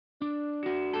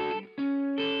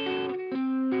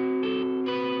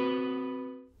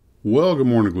Well, good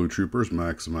morning, Glue Troopers.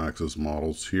 Max and Max's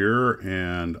Models here,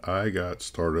 and I got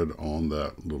started on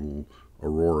that little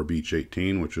Aurora Beach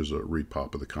 18, which is a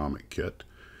repop of the comic kit.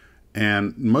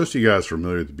 And most of you guys are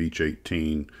familiar with the Beach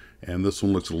 18, and this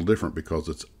one looks a little different because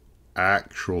it's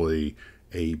actually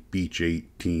a Beach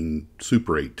 18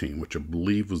 Super 18, which I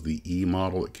believe was the E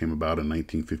model that came about in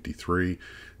 1953.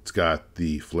 It's got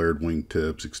the flared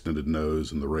wingtips, extended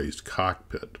nose, and the raised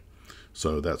cockpit.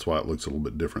 So that's why it looks a little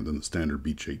bit different than the standard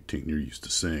Beach 18 you're used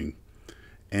to seeing.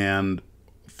 And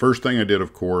first thing I did,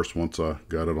 of course, once I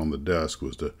got it on the desk,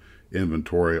 was to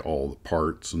inventory all the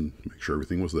parts and make sure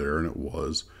everything was there, and it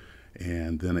was.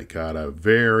 And then it got a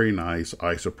very nice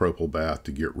isopropyl bath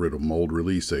to get rid of mold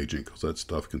release agent, because that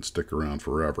stuff can stick around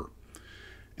forever.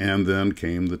 And then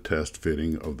came the test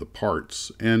fitting of the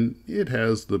parts, and it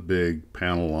has the big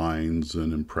panel lines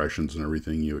and impressions and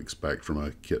everything you expect from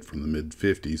a kit from the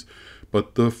mid-50s,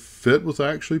 but the fit was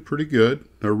actually pretty good.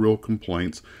 No real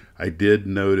complaints. I did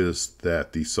notice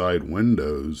that the side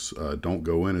windows don't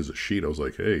go in as a sheet. I was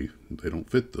like, hey, they don't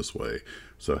fit this way.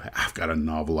 So I've got a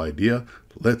novel idea.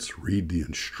 Let's read the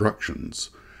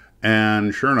instructions.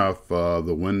 And sure enough,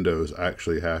 the windows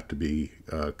actually have to be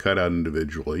cut out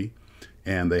individually,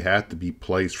 and they have to be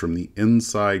placed from the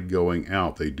inside going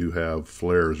out. They do have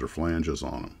flares or flanges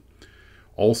on them.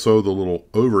 Also, the little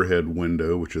overhead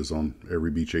window, which is on every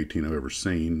Beach 18 I've ever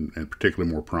seen, and particularly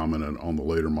more prominent on the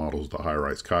later models, the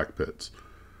high-rise cockpits,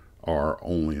 are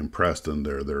only impressed in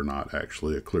there. They're not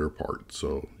actually a clear part,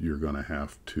 so you're going to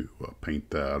have to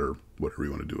paint that or whatever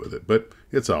you want to do with it. But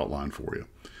it's outlined for you.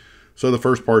 So the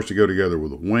first parts to go together were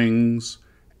the wings,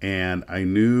 and I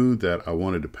knew that I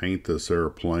wanted to paint this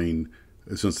airplane,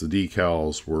 since the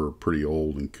decals were pretty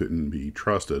old and couldn't be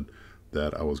trusted,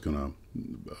 that I was going to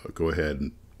go ahead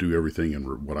and do everything in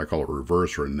what I call a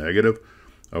reverse or a negative.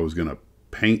 I was going to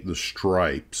paint the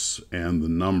stripes and the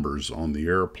numbers on the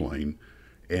airplane,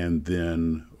 and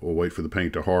then we'll wait for the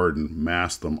paint to harden,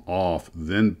 mask them off,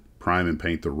 then prime and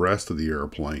paint the rest of the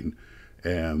airplane,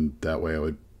 and that way I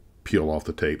would peel off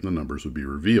the tape and the numbers would be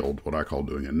revealed, what I call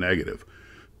doing a negative.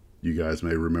 You guys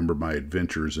may remember my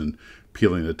adventures in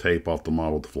peeling the tape off the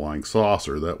model of the Flying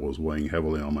Saucer. That was weighing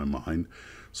heavily on my mind.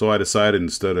 So I decided,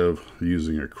 instead of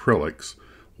using acrylics,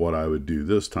 what I would do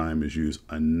this time is use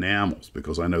enamels,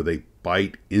 because I know they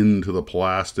bite into the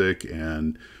plastic,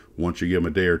 and once you give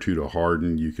them a day or two to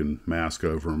harden, you can mask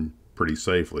over them pretty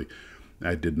safely.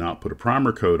 I did not put a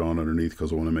primer coat on underneath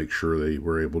because I want to make sure they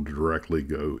were able to directly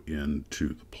go into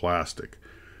the plastic.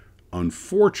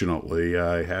 Unfortunately,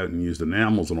 I hadn't used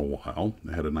enamels in a while.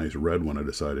 I had a nice red one I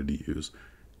decided to use,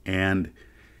 and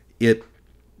it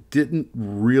didn't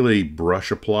really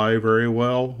brush apply very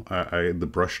well. The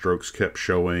brush strokes kept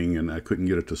showing, and I couldn't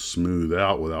get it to smooth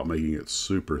out without making it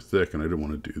super thick, and I didn't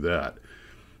want to do that.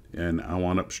 And I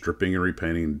wound up stripping and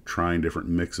repainting, trying different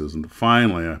mixes, and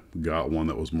finally I got one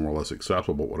that was more or less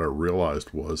acceptable. What I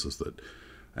realized was that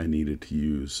I needed to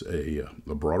use a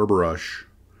broader brush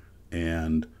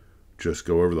and just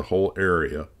go over the whole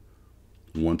area.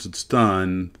 Once it's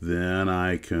done, then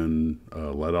I can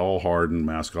let it all harden,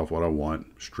 mask off what I want,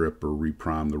 strip or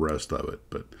reprime the rest of it.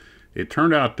 But it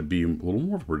turned out to be a little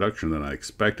more of a production than I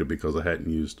expected, because I hadn't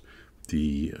used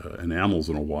the enamels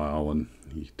in a while, and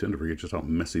you tend to forget just how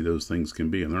messy those things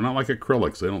can be. And they're not like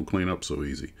acrylics. They don't clean up so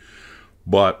easy.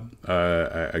 But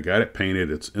I got it painted.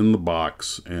 It's in the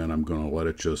box, and I'm going to let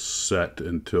it just set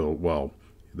until, well,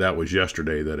 that was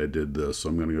yesterday that I did this, so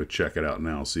I'm going to go check it out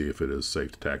now, see if it is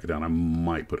safe to tack it down. I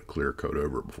might put a clear coat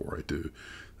over it before I do.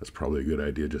 That's probably a good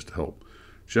idea, just to help,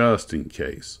 just in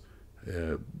case.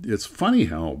 It's funny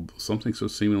how something so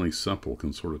seemingly simple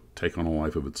can sort of take on a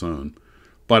life of its own.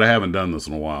 But I haven't done this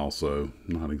in a while, so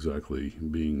not exactly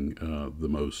being the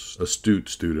most astute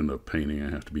student of painting. I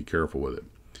have to be careful with it.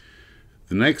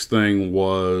 The next thing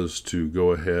was to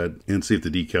go ahead and see if the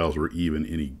decals were even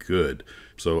any good.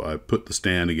 So I put the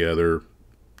stand together,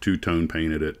 two-tone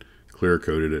painted it, clear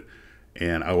coated it,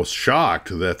 and I was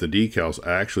shocked that the decals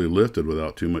actually lifted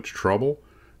without too much trouble.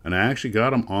 And I actually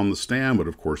got them on the stand, but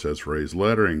of course that's raised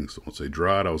lettering. So once they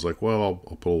dried, I was like, well,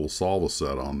 I'll put a little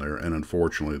Solvaset on there. And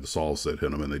unfortunately, the Solvaset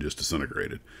hit them and they just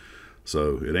disintegrated.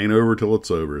 So it ain't over till it's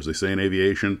over. As they say in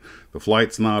aviation, the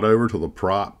flight's not over till the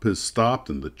prop is stopped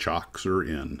and the chocks are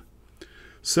in.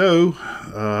 So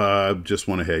I just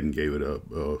went ahead and gave it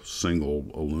a single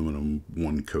aluminum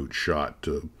one-coat shot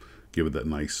to give it that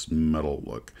nice metal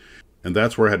look. And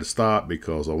that's where I had to stop,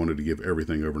 because I wanted to give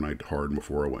everything overnight to harden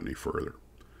before I went any further.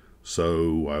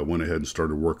 So I went ahead and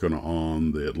started working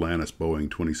on the Atlantis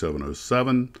Boeing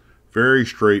 2707 Very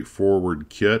straightforward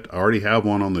kit. I already have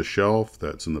one on the shelf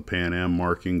that's in the Pan Am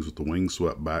markings with the wings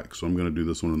swept back, so I'm going to do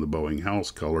this one in the Boeing house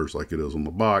colors like it is on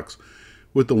the box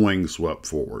with the wings swept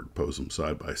forward. Pose them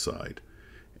side by side.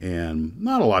 And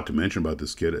not a lot to mention about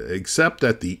this kit, except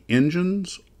that the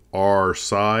engines are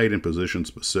side and position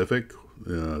specific.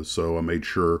 So I made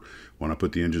sure when I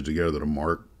put the engines together that I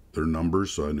marked their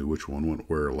numbers so I knew which one went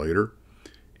where later.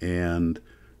 And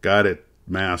got it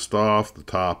masked off. The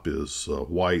top is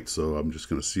white, so I'm just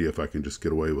going to see if I can just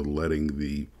get away with letting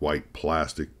the white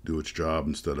plastic do its job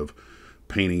instead of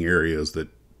painting areas that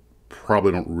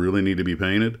probably don't really need to be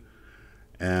painted.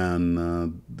 And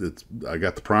I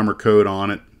got the primer coat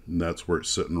on it, and that's where it's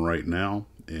sitting right now.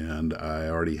 And I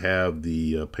already have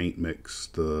the paint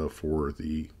mixed for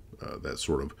the that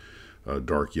sort of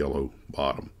dark yellow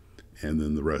bottom, and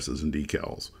then the rest is in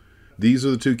decals. These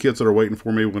are the two kits that are waiting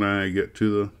for me when I get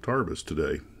to the Tarbis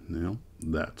today. Now,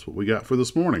 that's what we got for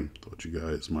this morning. Thought you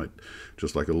guys might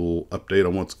just like a little update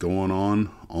on what's going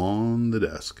on the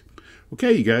desk.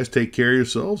 Okay, you guys take care of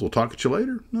yourselves. We'll talk to you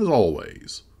later. As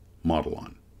always, model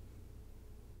on.